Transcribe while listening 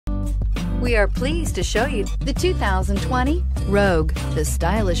We are pleased to show you the 2020 Rogue. The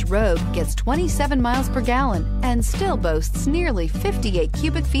stylish Rogue gets 27 miles per gallon and still boasts nearly 58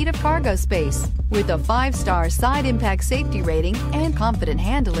 cubic feet of cargo space. With a 5-star side impact safety rating and confident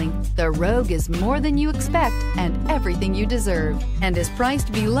handling, the Rogue is more than you expect and everything you deserve, and is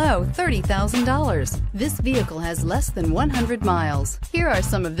priced below $30,000. This vehicle has less than 100 miles. Here are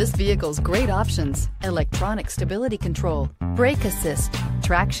some of this vehicle's great options: electronic stability control, brake assist,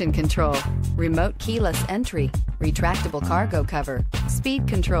 traction control, remote keyless entry, retractable cargo cover, speed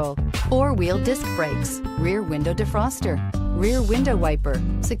control, 4-wheel disc brakes, rear window defroster, rear window wiper,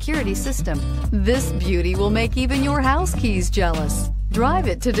 security system. This beauty will make even your house keys jealous. Drive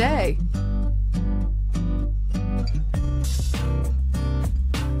it today.